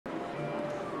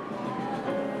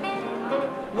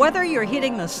Whether you're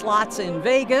hitting the slots in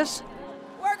Vegas,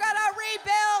 we're gonna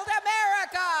rebuild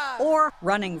America, or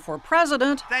running for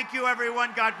president, thank you,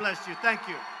 everyone. God bless you. Thank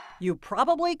you. You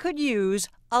probably could use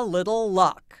a little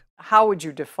luck. How would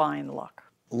you define luck?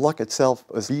 Luck itself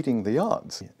is beating the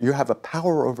odds. You have a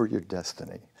power over your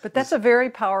destiny. But that's a very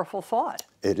powerful thought.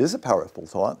 It is a powerful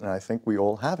thought, and I think we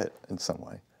all have it in some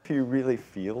way. If you really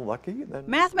feel lucky, then...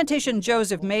 Mathematician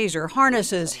Joseph Mazur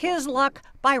harnesses his luck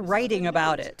by writing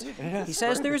about it. He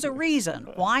says there's a reason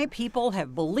why people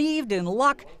have believed in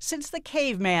luck since the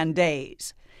caveman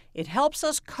days. It helps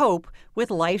us cope with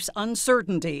life's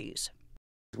uncertainties.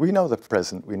 We know the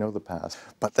present, we know the past,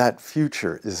 but that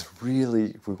future is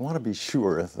really, we want to be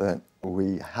sure that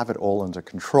we have it all under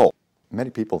control. Many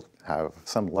people have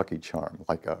some lucky charm,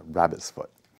 like a rabbit's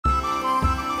foot.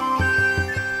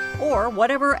 Or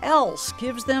whatever else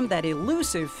gives them that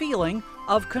elusive feeling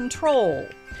of control.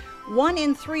 1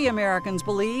 in 3 Americans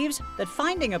believes that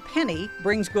finding a penny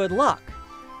brings good luck.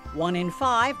 1 in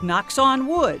 5 knocks on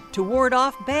wood to ward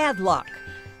off bad luck.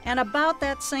 And about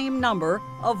that same number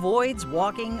avoids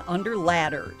walking under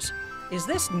ladders. Is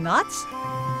this nuts?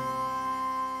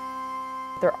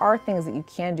 There are things that you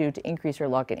can do to increase your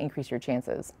luck and increase your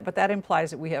chances. But that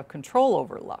implies that we have control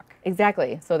over luck.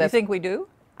 Exactly. So that's, you think we do?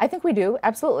 I think we do,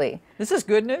 absolutely. This is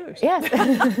good news.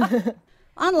 Yes.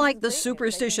 Unlike the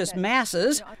superstitious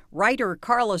masses, writer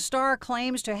Carla Starr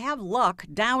claims to have luck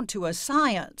down to a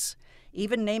science,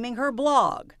 even naming her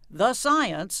blog, The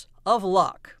Science of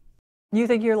Luck. You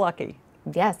think you're lucky?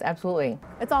 Yes, absolutely.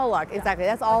 It's all luck, exactly.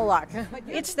 That's all luck.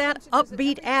 It's that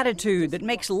upbeat attitude that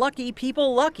makes lucky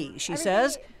people lucky, she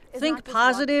says. Think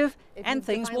positive, and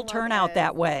things will turn out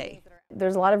that way.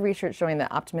 There's a lot of research showing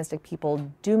that optimistic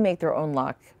people do make their own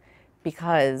luck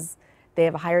because they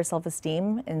have a higher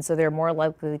self-esteem, and so they're more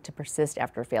likely to persist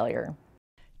after failure.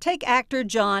 Take actor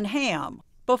John Hamm.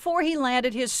 Before he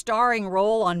landed his starring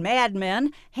role on Mad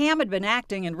Men, Hamm had been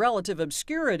acting in relative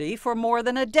obscurity for more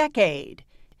than a decade.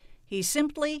 He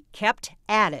simply kept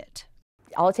at it.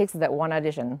 All it takes is that one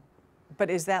audition. But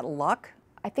is that luck?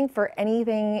 I think for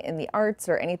anything in the arts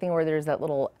or anything where there's that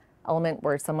little element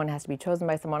where someone has to be chosen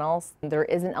by someone else, there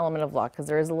is an element of luck because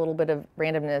there is a little bit of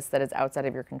randomness that is outside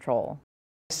of your control.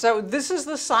 So this is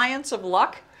the science of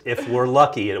luck? If we're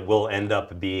lucky, it will end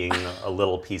up being a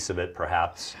little piece of it,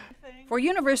 perhaps. For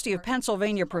University of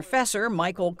Pennsylvania professor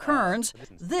Michael Kearns,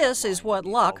 this is what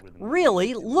luck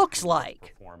really looks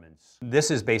like.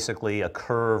 This is basically a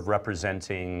curve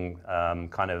representing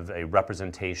kind of a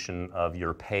representation of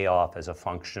your payoff as a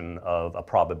function of a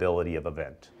probability of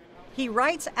event. He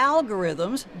writes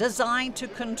algorithms designed to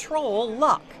control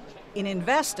luck in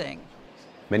investing.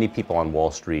 Many people on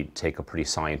Wall Street take a pretty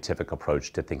scientific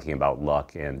approach to thinking about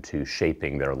luck and to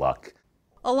shaping their luck.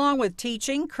 Along with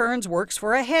teaching, Kearns works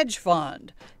for a hedge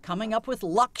fund, coming up with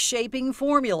luck-shaping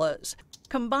formulas,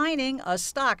 combining a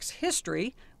stock's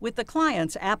history with the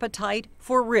client's appetite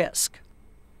for risk.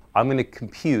 I'm going to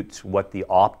compute what the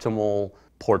optimal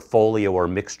portfolio or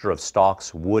mixture of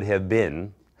stocks would have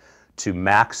been to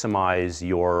maximize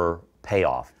your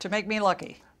payoff. To make me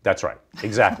lucky. That's right,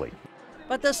 exactly.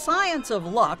 But the science of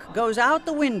luck goes out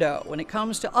the window when it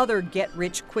comes to other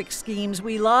get-rich-quick schemes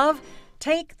we love.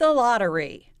 Take the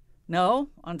lottery. No,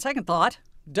 on second thought,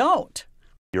 don't.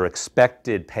 Your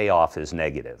expected payoff is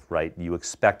negative, right? You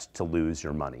expect to lose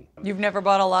your money. You've never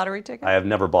bought a lottery ticket? I have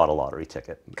never bought a lottery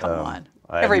ticket. Come on,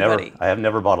 I everybody. I have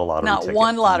never bought a lottery ticket. Not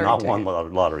one lottery ticket. Not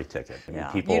one lottery ticket. I mean,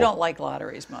 Yeah. people... You don't like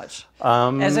lotteries much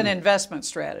as an investment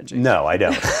strategy. No, I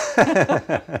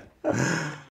don't.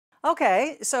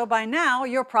 Okay, so by now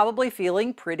you're probably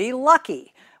feeling pretty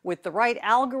lucky. With the right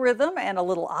algorithm and a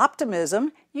little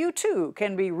optimism, you too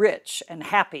can be rich and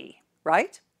happy,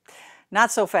 right?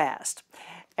 Not so fast.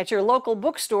 At your local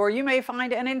bookstore, you may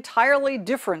find an entirely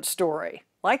different story,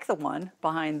 like the one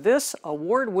behind this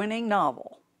award-winning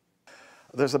novel.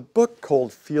 There's a book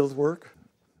called Fieldwork.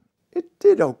 It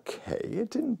did okay. It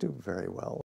didn't do very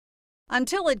well.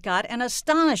 Until it got an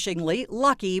astonishingly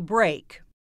lucky break.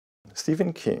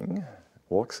 Stephen King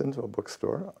walks into a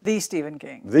bookstore. The Stephen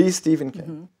King. The Stephen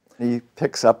King. Mm-hmm. He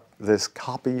picks up this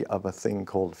copy of a thing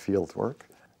called Fieldwork.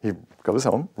 He goes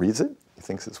home, reads it, he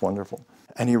thinks it's wonderful,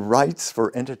 and he writes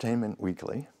for Entertainment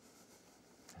Weekly.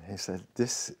 He said,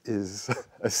 this is,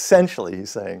 essentially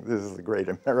he's saying, this is the great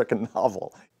American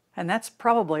novel. And that's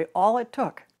probably all it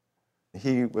took.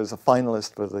 He was a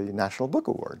finalist for the National Book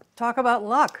Award. Talk about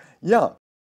luck. Yeah.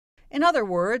 In other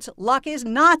words, luck is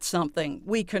not something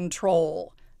we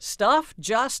control. Stuff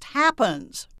just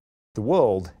happens. The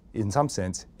world, in some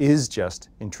sense, is just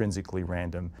intrinsically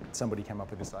random. Somebody came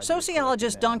up with this idea.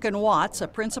 Sociologist Duncan Watts, a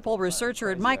principal researcher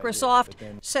at Microsoft,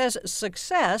 says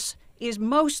success is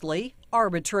mostly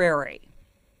arbitrary.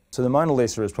 So the Mona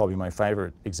Lisa is probably my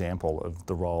favorite example of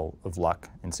the role of luck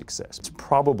in success. It's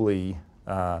probably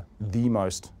the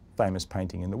most famous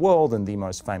painting in the world and the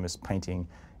most famous painting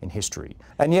in history.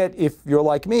 And yet, if you're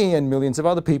like me and millions of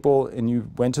other people and you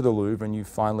went to the Louvre and you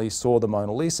finally saw the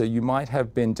Mona Lisa, you might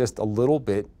have been just a little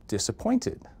bit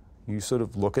disappointed. You sort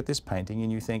of look at this painting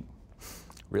and you think,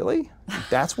 really?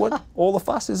 That's what all the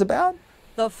fuss is about?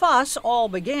 The fuss all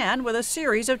began with a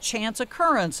series of chance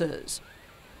occurrences.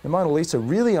 The Mona Lisa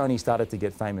really only started to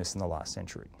get famous in the last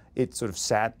century. It sort of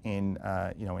sat in,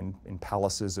 in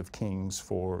palaces of kings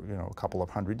for, a couple of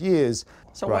hundred years.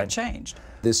 So right? What changed?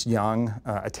 This young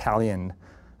Italian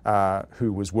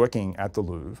who was working at the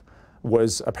Louvre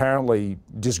was apparently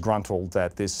disgruntled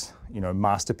that this,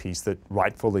 masterpiece that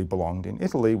rightfully belonged in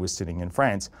Italy was sitting in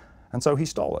France, and so he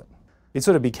stole it. It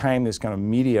sort of became this kind of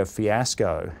media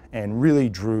fiasco and really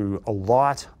drew a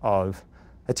lot of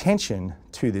attention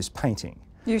to this painting.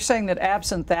 You're saying that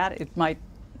absent that, it might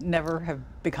never have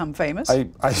become famous?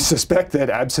 I suspect that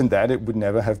absent that, it would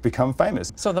never have become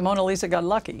famous. So the Mona Lisa got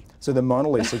lucky. So the Mona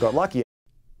Lisa got lucky.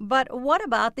 But what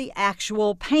about the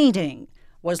actual painting?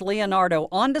 Was Leonardo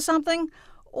onto something?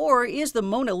 Or is the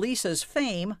Mona Lisa's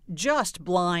fame just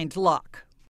blind luck?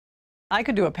 I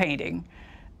could do a painting,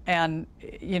 and,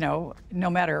 no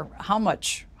matter how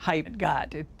much hype it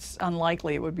got, it's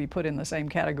unlikely it would be put in the same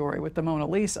category with the Mona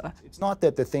Lisa. It's not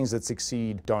that the things that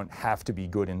succeed don't have to be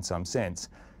good in some sense.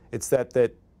 It's that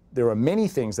there are many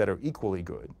things that are equally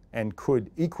good and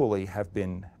could equally have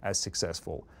been as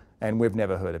successful, and we've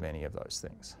never heard of any of those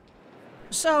things.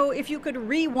 So if you could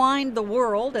rewind the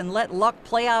world and let luck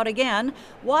play out again,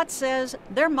 what says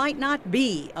there might not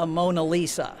be a Mona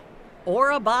Lisa,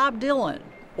 or a Bob Dylan,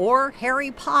 or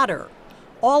Harry Potter,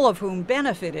 all of whom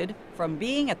benefited from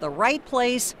being at the right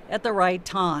place at the right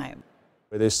time?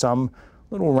 There's some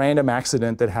little random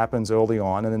accident that happens early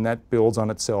on, and then that builds on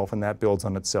itself, and that builds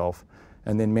on itself.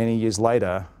 And then many years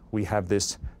later, we have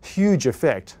this huge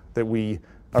effect that we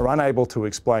are unable to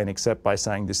explain except by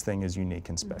saying this thing is unique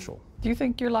and special. Do you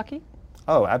think you're lucky?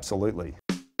 Oh, absolutely.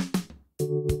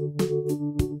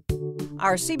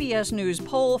 Our CBS News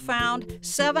poll found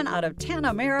 7 out of 10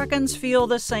 Americans feel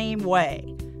the same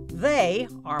way. They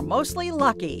are mostly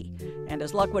lucky. And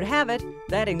as luck would have it,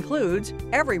 that includes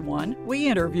everyone we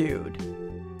interviewed.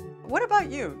 What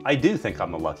about you? I do think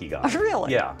I'm a lucky guy.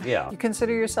 Really? Yeah. You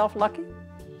consider yourself lucky?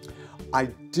 I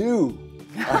do.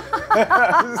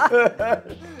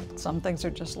 Some things are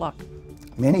just luck.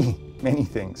 Many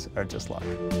things are just luck.